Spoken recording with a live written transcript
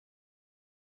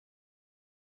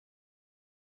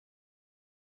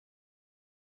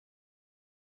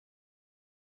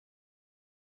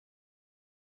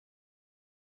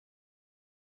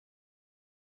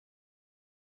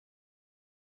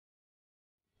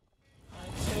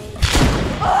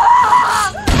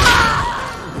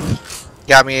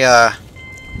got me as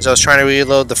I was trying to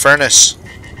reload the furnace.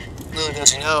 Little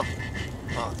does he know.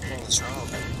 Oh, what's wrong?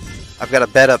 I've got a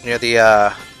bed up near the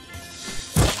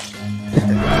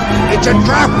It's a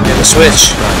trap! near the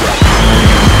switch.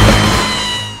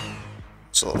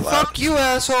 It's a little loud. Fuck you,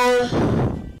 asshole!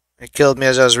 It killed me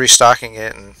as I was restocking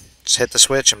it, and just hit the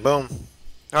switch and boom.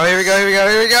 Oh, here we go, here we go,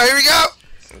 here we go, here we go!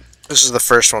 This is the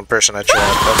first person I tried.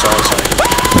 That's all I was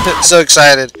saying. So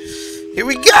excited. Here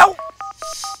we go!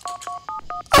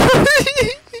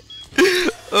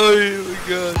 Oh my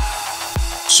god.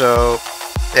 So,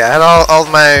 yeah, I had all of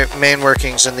my main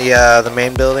workings in the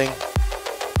main building.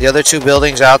 The other two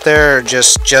buildings out there are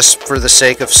just for the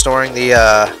sake of storing the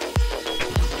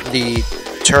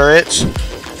turrets.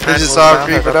 I just saw him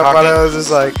creeping up on it. I was just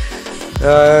like,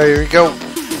 here we go.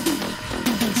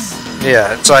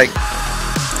 Yeah, it's like,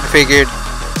 I figured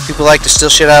people like to steal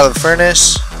shit out of the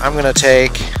furnace. I'm gonna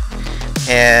take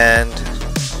and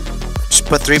just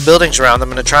put 3 buildings around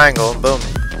them in a triangle. Boom.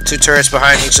 2 turrets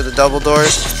behind each of the double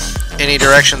doors. Any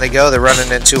direction they go, they're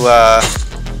running into a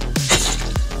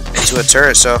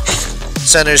turret. So,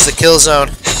 center's the kill zone.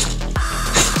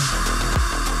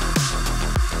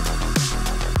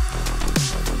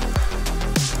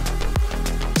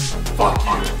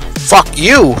 Fuck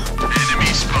you!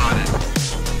 Enemy spotted.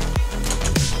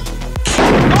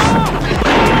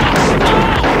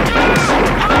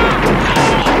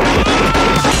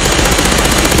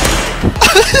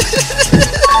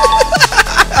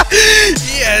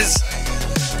 Yes!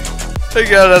 I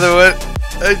got another one.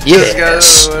 I just got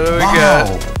another one. Oh my god.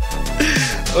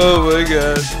 Oh my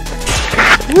god.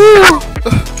 Woo!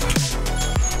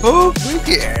 Oh my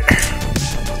god.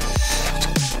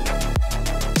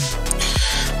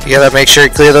 You gotta make sure you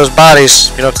clear those bodies.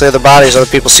 If you don't clear the bodies, other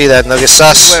people see that and they'll get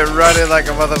sus. He went running like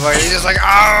a motherfucker. He's just like,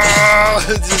 oh!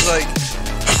 It's just like,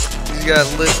 he's got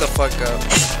lit the fuck up.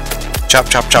 Chop,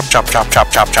 chop, chop, chop, chop, chop,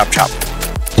 chop, chop, chop.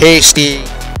 Tasty.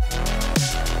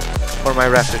 Or my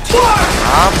raptor team.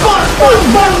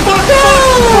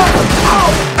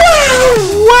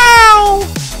 Wow!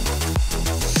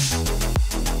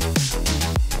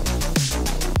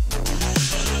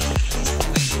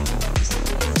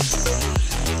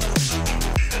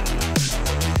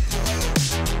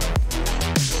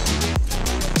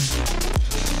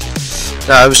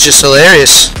 No, it was just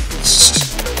hilarious.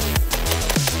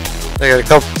 I got a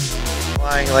couple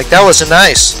flying like that wasn't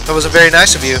nice. That wasn't very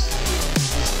nice of you.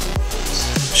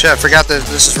 Shit, I forgot that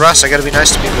this is Russ. I gotta be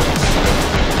nice to people.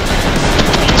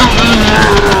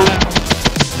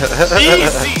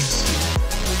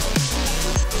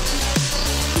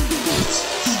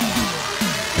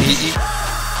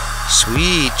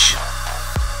 Sweet.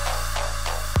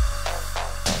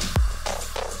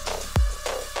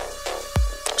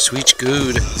 Sweet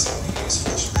good.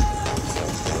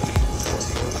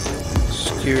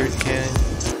 Secured cannon.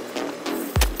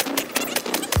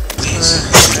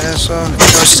 Asshole,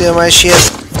 don't steal my shit.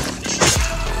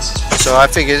 So I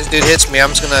figured this dude hits me, I'm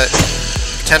just gonna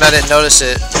pretend I didn't notice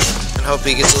it and hope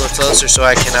he gets a little closer so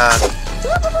I can out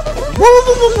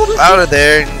of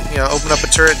there and, you know, open up a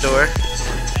turret door.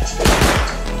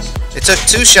 It took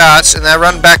 2 shots and I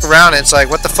run back around and it's like,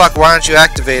 what the fuck, why aren't you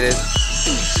activated?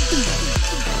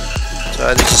 So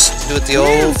I just do it the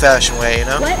old-fashioned way, you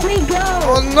know? Let me go!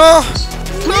 Oh no!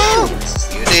 No!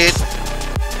 You did.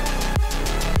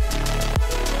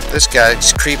 This guy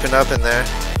just creeping up in there.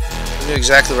 He knew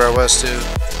exactly where I was too.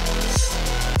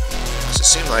 Does it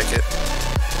seem like it?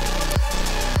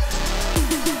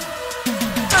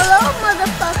 Hello,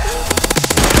 motherfucker!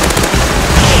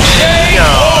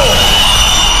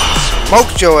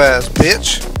 Smoked your ass,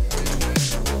 bitch!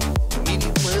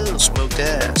 Medium well, smoked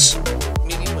ass.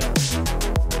 Medium well.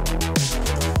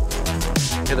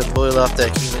 Gotta boil off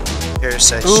that human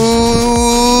parasite.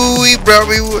 Ooh, he brought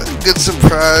me a good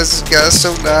surprise. This guy's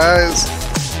so nice.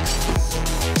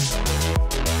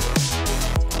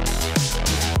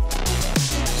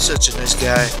 Such a nice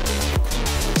guy.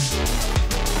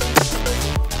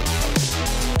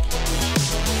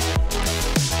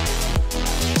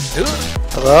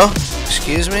 Hello?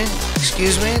 Excuse me?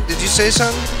 Excuse me? Did you say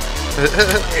something?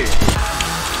 Hey.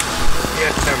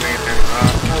 Yes, I mean,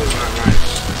 that was not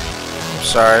nice. I'm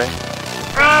sorry.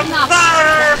 I'm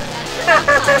sorry!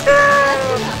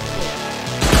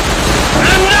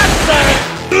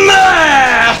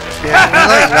 Yeah, can I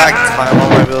like not climb on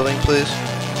my building, please?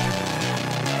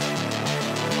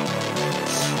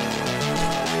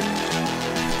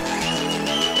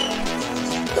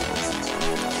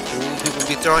 Ooh, people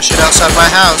be throwing shit outside my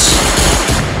house.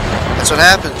 That's what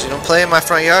happens. You don't play in my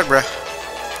front yard, bruh.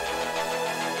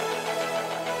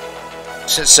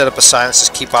 Should set up a sign that says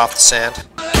keep off the sand.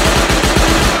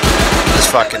 This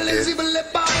fucking dude.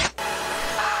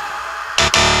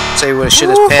 Say he would have shit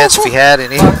his pants if he had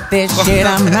any. Fuck this shit,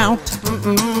 I'm out.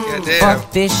 Goddamn.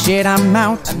 Fuck this shit, I'm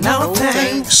out. No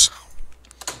thanks.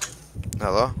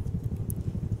 Hello?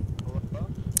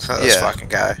 Oh, this Yeah. fucking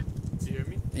guy. You hear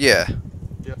me? Yeah.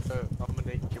 Yeah, I'm gonna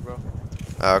naked you, bro.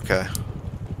 Okay.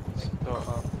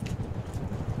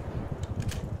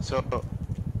 So,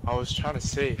 I was trying to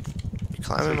say. You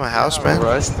climbing my house, man?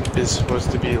 Rust is supposed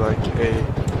to be like a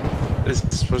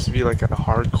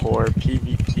hardcore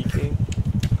PvP game.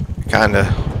 Kinda.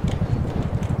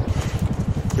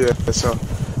 Yeah. So,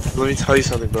 let me tell you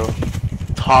something, bro.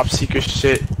 Top secret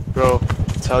shit, bro.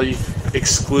 Tell you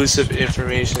exclusive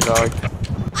information, dog.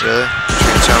 Really?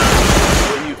 Tell me.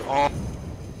 What you on?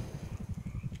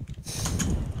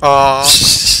 Aw.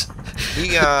 He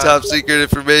got Top secret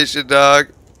information, dog.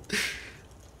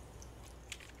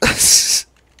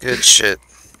 good shit.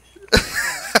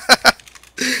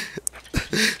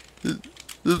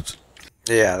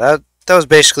 Yeah, that was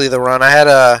basically the run. I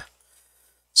had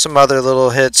some other little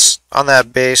hits on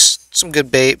that base, some good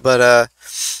bait, but I'm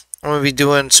gonna be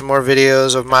doing some more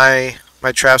videos of my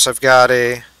traps. I've got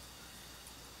a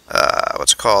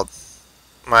what's it called?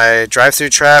 My drive-through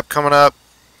trap coming up.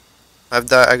 I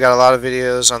got a lot of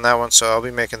videos on that one, so I'll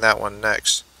be making that one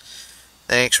next.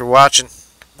 Thanks for watching.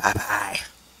 Bye bye.